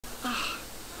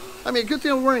I mean, good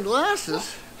thing I'm wearing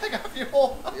glasses. I got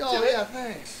fuel. Oh, yeah,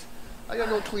 thanks. I gotta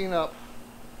go clean up.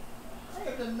 I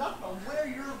have done nothing but wear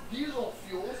your diesel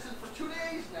fuel since for 2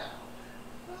 days now.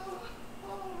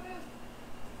 Oh,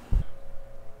 man.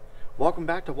 Welcome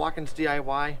back to Watkins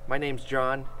DIY. My name's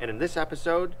John, and in this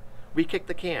episode, we kick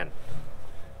the can.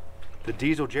 The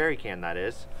diesel jerry can, that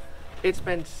is. It's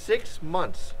been 6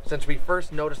 months since we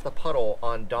first noticed the puddle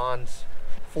on Dawn's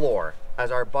floor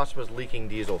as our bus was leaking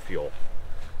diesel fuel.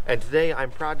 And today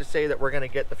I'm proud to say that we're gonna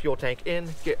get the fuel tank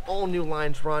in, get all new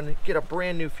lines run, get a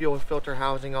brand new fuel filter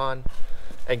housing on,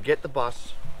 and get the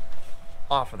bus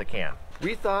off of the can.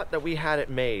 We thought that we had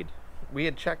it made. We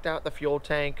had checked out the fuel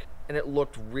tank and it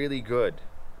looked really good.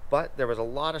 But there was a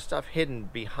lot of stuff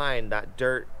hidden behind that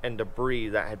dirt and debris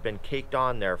that had been caked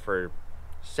on there for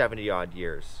 70 odd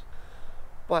years.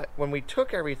 But when we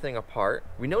took everything apart,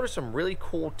 we noticed some really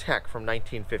cool tech from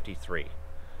 1953.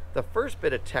 The first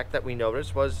bit of tech that we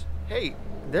noticed was, hey,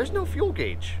 there's no fuel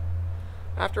gauge.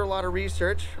 After a lot of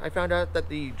research, I found out that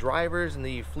the drivers and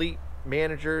the fleet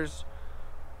managers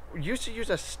used to use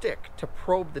a stick to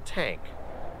probe the tank,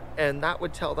 and that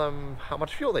would tell them how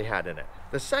much fuel they had in it.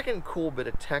 The second cool bit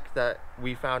of tech that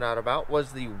we found out about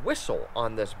was the whistle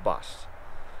on this bus.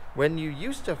 When you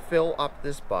used to fill up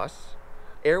this bus,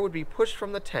 air would be pushed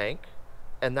from the tank,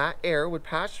 and that air would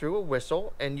pass through a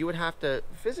whistle, and you would have to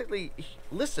physically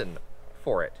listen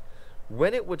for it.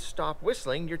 When it would stop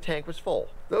whistling, your tank was full.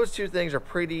 Those two things are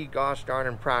pretty gosh darn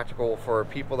impractical for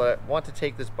people that want to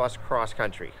take this bus cross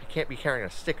country. I can't be carrying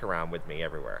a stick around with me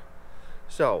everywhere.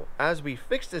 So, as we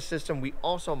fixed this system, we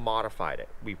also modified it.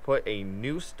 We put a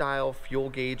new style fuel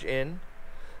gauge in,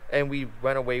 and we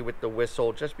went away with the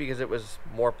whistle just because it was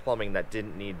more plumbing that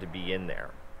didn't need to be in there.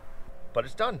 But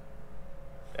it's done.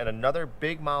 And another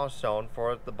big milestone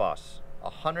for the bus,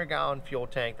 a 100-gallon fuel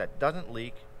tank that doesn't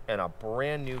leak and a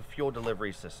brand new fuel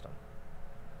delivery system.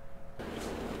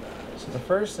 So the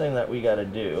first thing that we got to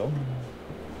do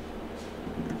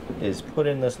is put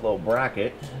in this little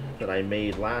bracket that I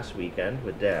made last weekend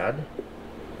with Dad.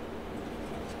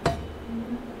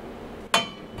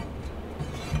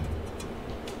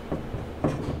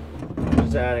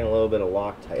 Just adding a little bit of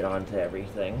Loctite onto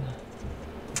everything.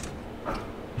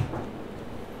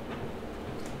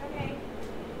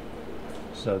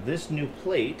 So this new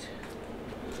plate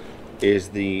is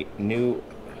the new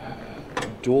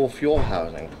dual fuel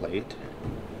housing plate,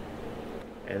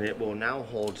 and it will now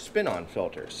hold spin-on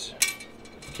filters.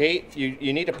 Kate,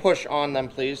 you need to push on them,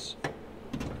 please.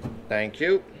 Thank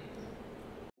you.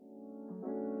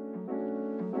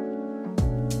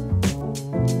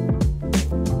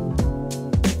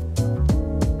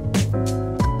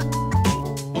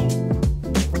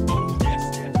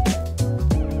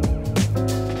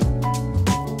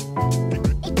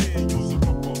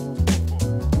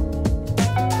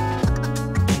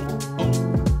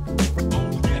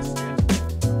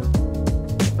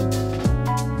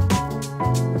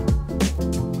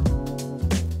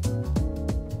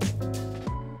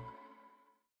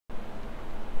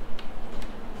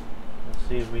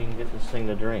 See if we can get this thing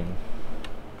to drain.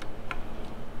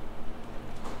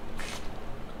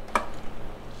 I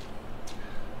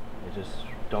just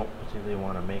don't particularly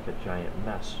want to make a giant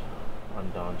mess on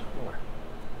Dawn's floor.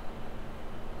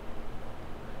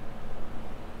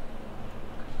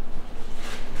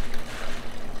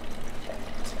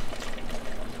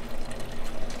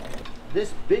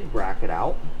 This big bracket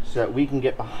out so that we can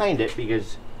get behind it,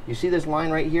 because you see this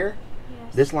line right here?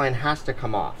 Yes. This line has to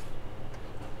come off.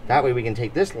 That way we can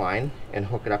take this line and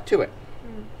hook it up to it.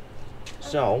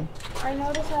 So, I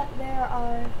noticed that there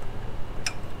are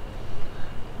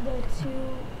the 2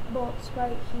 bolts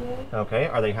right here. Okay,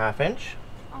 are they 1/2 inch?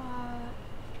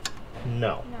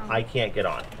 No, I can't get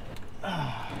on.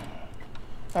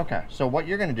 Okay, so what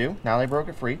you're gonna do, now they broke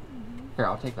it free. Here,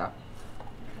 I'll take that. Okay.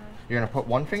 You're gonna put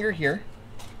one finger here,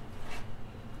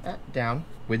 down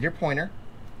with your pointer,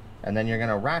 and then you're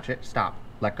gonna ratchet, stop,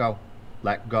 let go,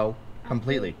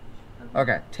 completely.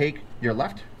 Okay, take your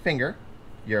left finger,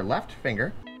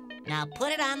 Now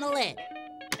put it on the lid.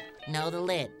 No, the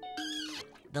lid.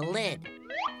 The lid.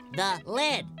 The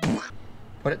lid.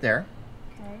 Put it there.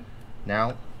 Okay.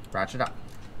 Now, ratchet up.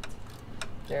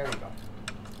 There we go.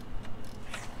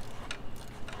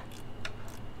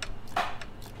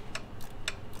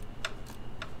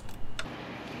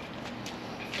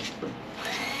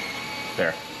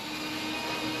 There.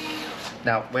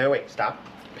 Now, wait, stop.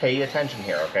 Pay attention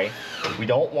here, okay? We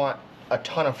don't want a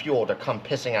ton of fuel to come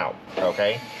pissing out,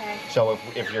 okay? Okay. So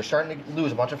if you're starting to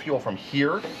lose a bunch of fuel from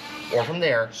here or from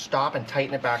there, stop and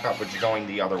tighten it back up, which is going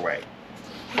the other way.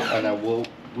 And then we'll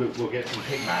get some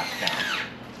pig mass down.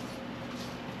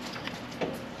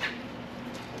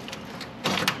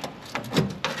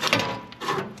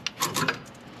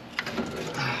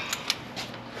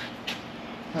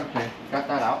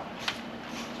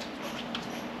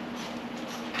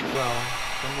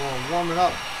 gonna warm it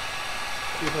up.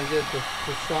 See if I can get it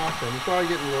to soften. It's already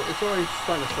getting a little. It's already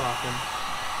starting to soften.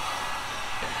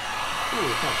 Ooh,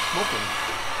 it's not smoking.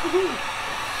 Woohoo!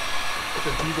 It's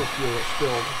a diesel fuel that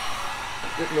spilled.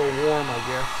 Getting a little warm, I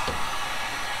guess.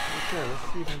 Okay, let's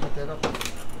see if I can get that up.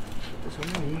 This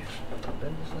underneath.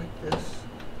 Then just like this.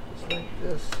 Just like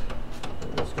this.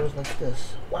 And this goes like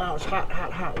this. Wow, it's hot,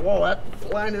 hot, hot. Whoa, that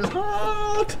line is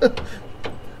hot!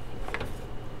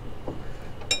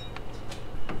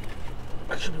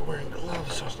 I should be wearing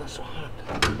gloves so it's not so hot.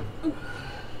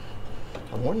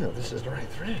 I'm wondering if this is the right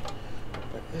thread.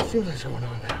 But it seems like it's going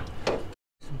on now.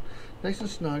 Nice and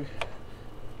snug.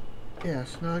 Yeah,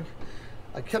 snug.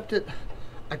 I kept it,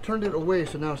 I turned it away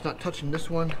so now it's not touching this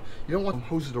one. You don't want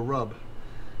hoses to rub.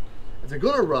 If they're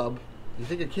gonna rub, you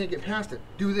think it can't get past it,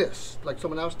 do this, like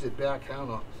someone else did back, I don't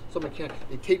know. Someone can't,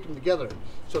 they taped them together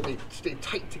so they stay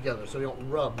tight together so they don't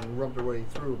rub and rub their way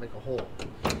through and make a hole.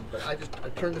 But I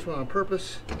turned this one on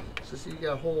purpose so see you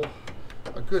got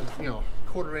a good,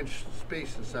 1/4 inch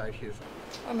space inside here.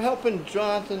 I'm helping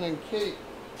Jonathan and Kate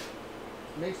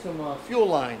make some fuel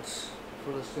lines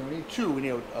for this thing. We need two. We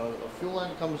need a fuel line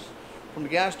that comes from the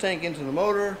gas tank into the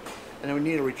motor, and then we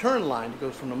need a return line that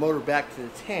goes from the motor back to the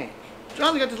tank.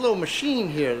 Jonathan got this little machine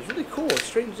here. It's really cool. It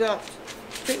straightens out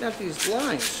these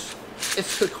lines.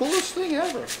 It's the coolest thing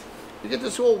ever. You get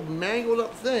this old mangled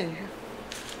up thing,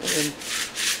 and then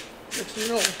next thing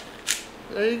you know,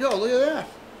 there you go. Look at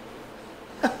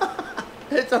that.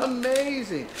 It's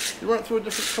amazing. You run it through a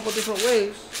couple different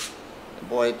ways, and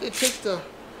boy, it takes the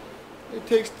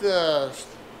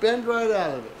bend right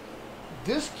out of it.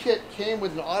 This kit came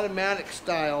with an automatic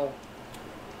style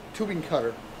tubing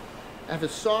cutter. And if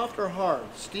it's soft or hard,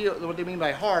 steel, what they mean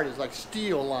by hard is like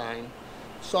steel line.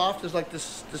 Soft is like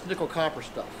this nickel copper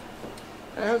stuff.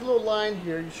 And it has a little line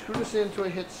here. You screw this in until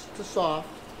it hits to soft,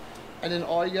 and then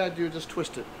all you gotta do is just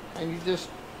twist it. And you just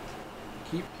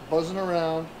keep buzzing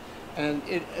around, and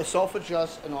it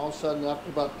self-adjusts, and all of a sudden, after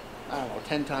about, I don't know,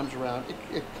 10 times around,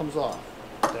 it comes off.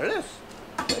 There it is.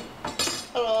 Okay.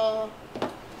 Ta-da!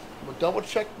 We'll double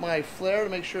check my flare to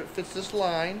make sure it fits this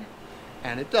line,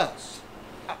 and it does.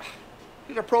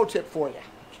 Here's a pro tip for you,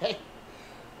 okay?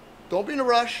 Don't be in a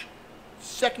rush.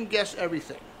 Second guess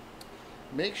everything.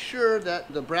 Make sure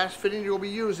that the brass fitting you'll be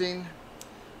using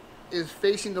is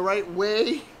facing the right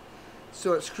way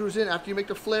so it screws in. After you make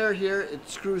the flare here, it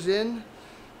screws in.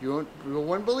 You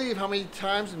won't believe how many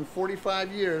times in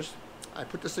 45 years I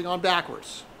put this thing on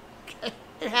backwards. Okay?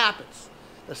 It happens.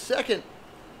 The second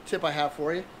tip I have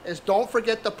for you is don't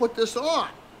forget to put this on.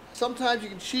 Sometimes you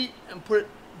can cheat and put it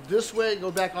this way and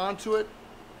go back onto it.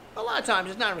 A lot of times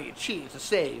it's not really a cheat, it's a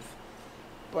save.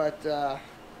 But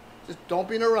just don't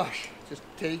be in a rush. Just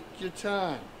take your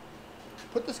time.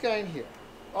 Put this guy in here.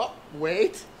 Oh,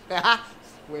 wait.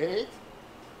 Wait.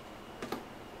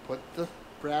 Put the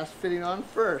brass fitting on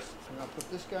first. I'm going to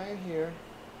put this guy in here.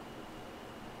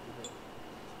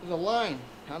 There's a line.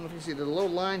 I don't know if you see, there's a little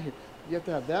line here. You have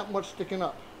to have that much sticking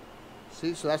up.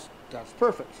 See, so that's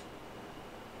perfect.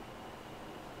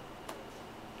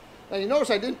 Now you notice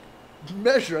I didn't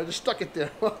measure, I just stuck it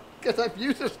there. Well, because I've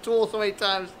used this tool so many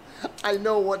times, I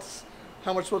know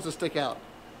how much supposed to stick out.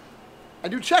 I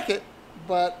do check it,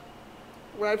 but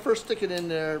when I first stick it in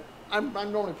there, I'm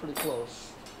normally pretty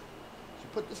close. So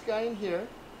put this guy in here,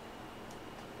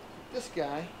 this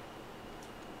guy,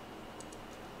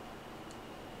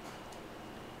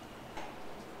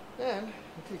 then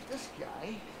I take this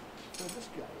guy, throw this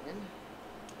guy in,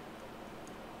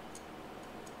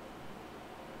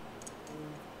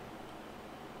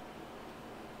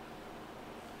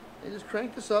 and just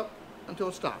crank this up until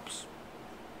it stops.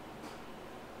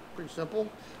 Pretty simple.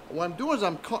 What I'm doing is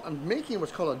I'm making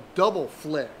what's called a double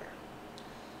flare.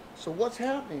 So what's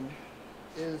happening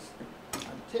is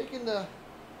I'm taking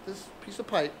this piece of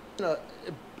pipe,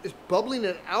 it's bubbling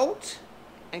it out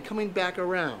and coming back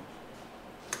around.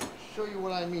 I'll show you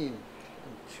what I mean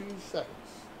in 2 seconds.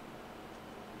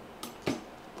 Take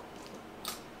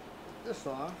this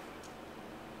off,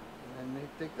 and then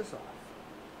take this off.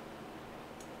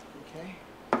 Okay,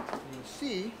 and you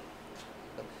see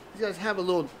these guys have a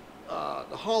little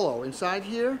the hollow inside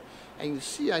here, and you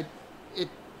see it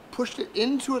pushed it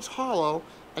into its hollow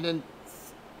and then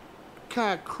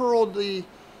kind of curled the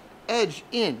edge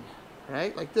in,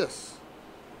 right, like this.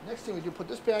 Next thing we do, put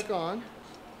this back on,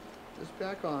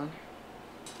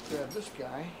 grab this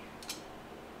guy,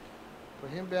 put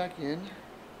him back in,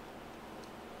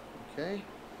 okay,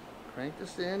 crank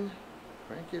this in,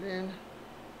 crank it in,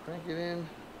 crank it in,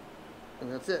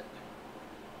 and that's it.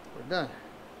 We're done.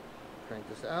 Crank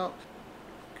this out.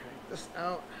 Crank this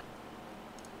out.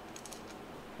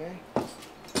 Okay.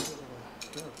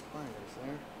 There, fine, it's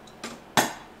there.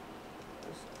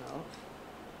 This out.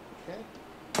 Okay.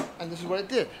 And this is what it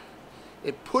did.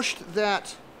 It pushed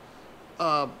that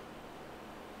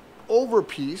over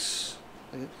piece,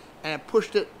 and it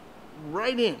pushed it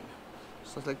right in.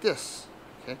 So it's like this.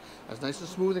 Okay. That's nice and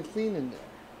smooth and clean in there.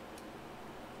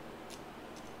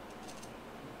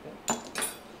 Okay.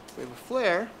 We have a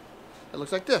flare. It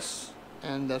looks like this.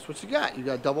 And that's what you got. You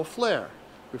got a double flare.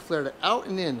 We flared it out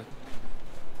and in.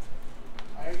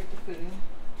 I get the fitting.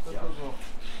 So Yeah. go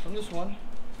from this one,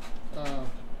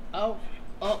 out,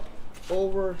 up,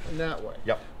 over, and that way.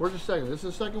 Yep. Where's the second? This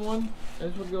is the second one.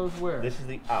 And this one goes where? This is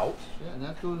the out. Yeah, and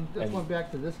that goes. That's And- one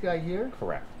back to this guy here.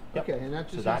 Correct. Yep. Okay, and that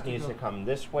just So that has needs go. to come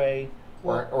this way,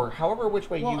 Well- or however which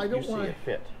way Well, I you don't see wanna- it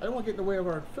fit. I don't want to get in the way of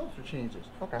our filter changes.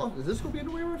 Okay. Oh, is this going to be in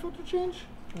the way of our filter change?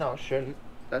 No, it shouldn't.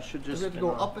 That should Does just it have to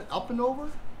go up and over?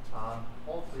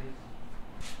 Hold please.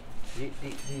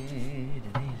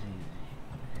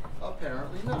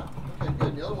 Apparently not. Okay,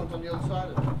 good. The other one's on the other side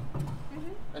of it.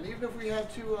 And even if we had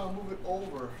to move it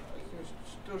over, I think it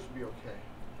still should be okay.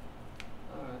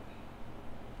 All right.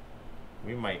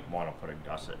 We might want to put a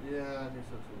gusset. Yeah, I think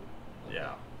so too. Okay.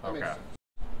 Yeah. That makes Okay. sense.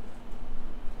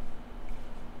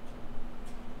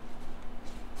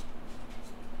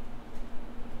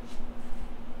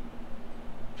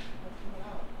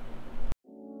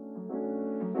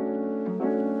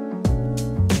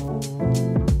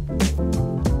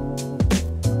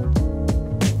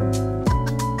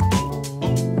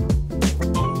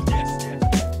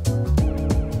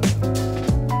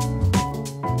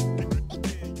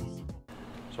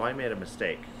 So I made a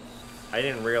mistake. I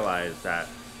didn't realize that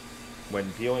when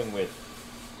dealing with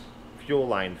fuel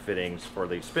line fittings for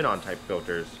the spin-on type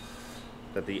filters,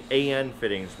 that the AN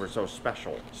fittings were so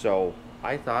special. So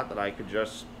I thought that I could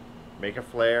just make a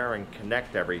flare and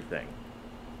connect everything.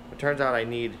 It turns out I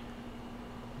need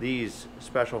these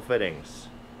special fittings,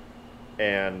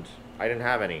 and I didn't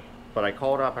have any. But I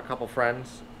called up a couple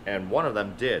friends, and one of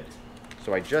them did.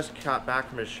 So I just got back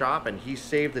from his shop, and he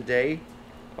saved the day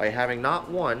by having not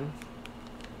one,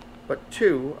 but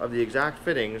two of the exact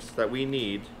fittings that we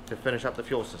need to finish up the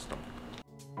fuel system.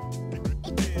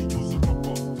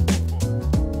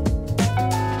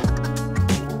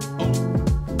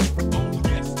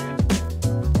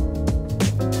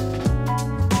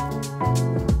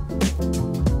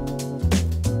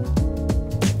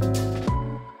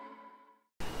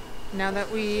 Now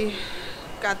that we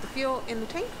got the fuel in the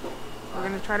tank, we're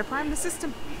going to try to prime the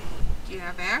system. Do you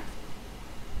have air?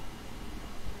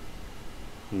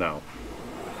 No.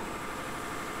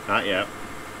 Not yet.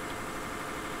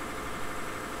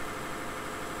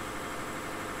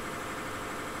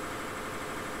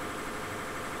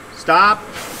 Stop!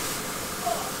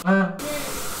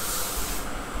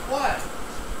 What?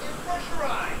 It's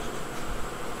pressurized.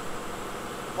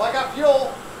 Well, I got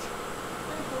fuel.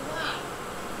 Thanks for that.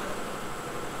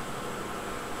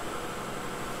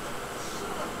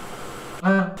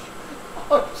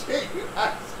 Oh, gee, you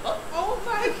guys. Oh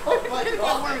my Oh my God,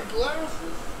 I'm wearing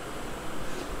glasses.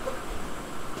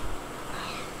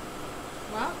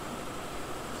 Well,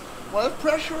 Well, it's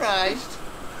pressurized.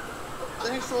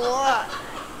 Thanks a lot.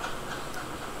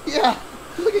 Yeah,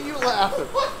 look at you laughing.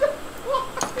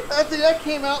 I think that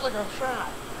came out like a shot.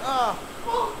 Oh,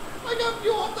 I got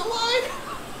fuel off the line.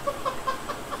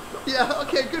 Yeah,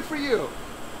 okay, good for you.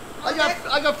 I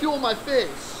got fuel in my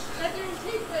face. that didn't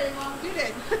take very long, did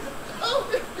it? Oh,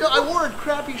 you know, I wore a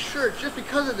crappy shirt just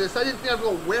because of this. I didn't think I was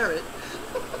going to wear it.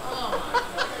 Oh my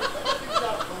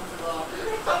God.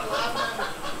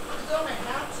 Is that my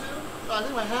hat too? Oh, I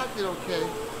think my hat did okay.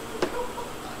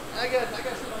 I got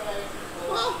some of my hat.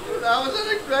 Well, that was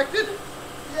unexpected.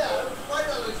 Yeah, it was quite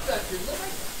unexpected. Look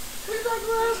at my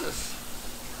glasses.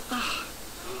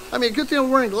 I mean, good thing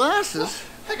I'm wearing glasses.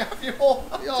 I got fuel.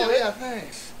 Oh, yeah,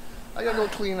 thanks. I gotta go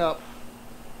clean up.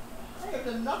 I have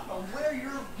enough to wear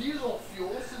your diesel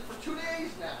fuel since for 2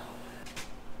 days now.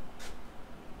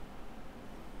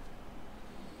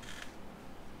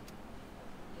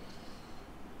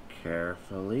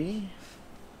 Carefully.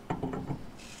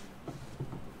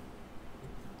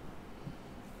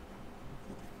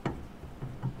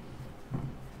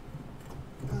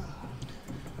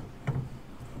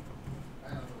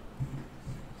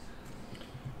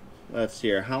 Let's see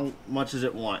here. How much does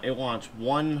it want? It wants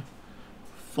one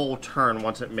full turn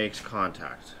once it makes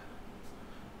contact.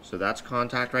 So that's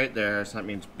contact right there. So that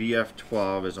means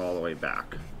BF12 is all the way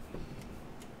back.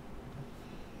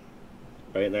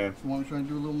 Right there. You want me to try and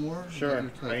do a little more? Sure.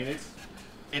 I mean,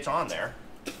 it's on there.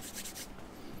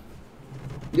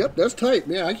 Yep, that's tight.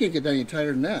 Man, I can't get any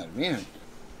tighter than that. Man.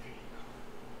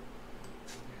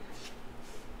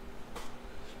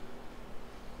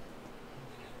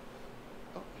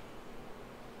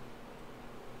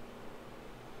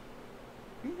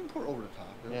 pour it over the top.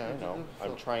 Yeah, I know.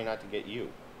 I'm trying not to get you.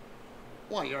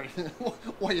 Why, you already,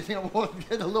 why, you think I'm going to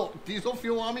get a little diesel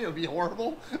fuel on me? It would be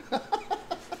horrible. Carefully.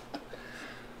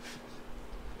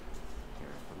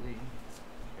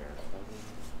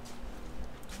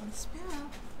 Don't spill.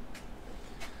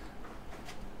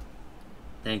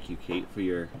 Thank you, Kate, for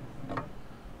your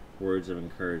words of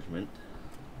encouragement.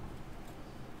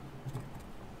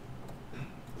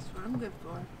 That's what I'm good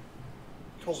for.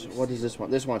 So what is this one?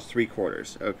 This one's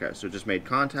 3/4. Okay, so just made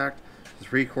contact.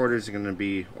 3/4 is going to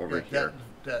be over here.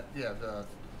 The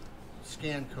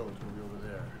scan code's going to be over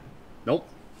there. Nope.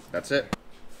 That's it.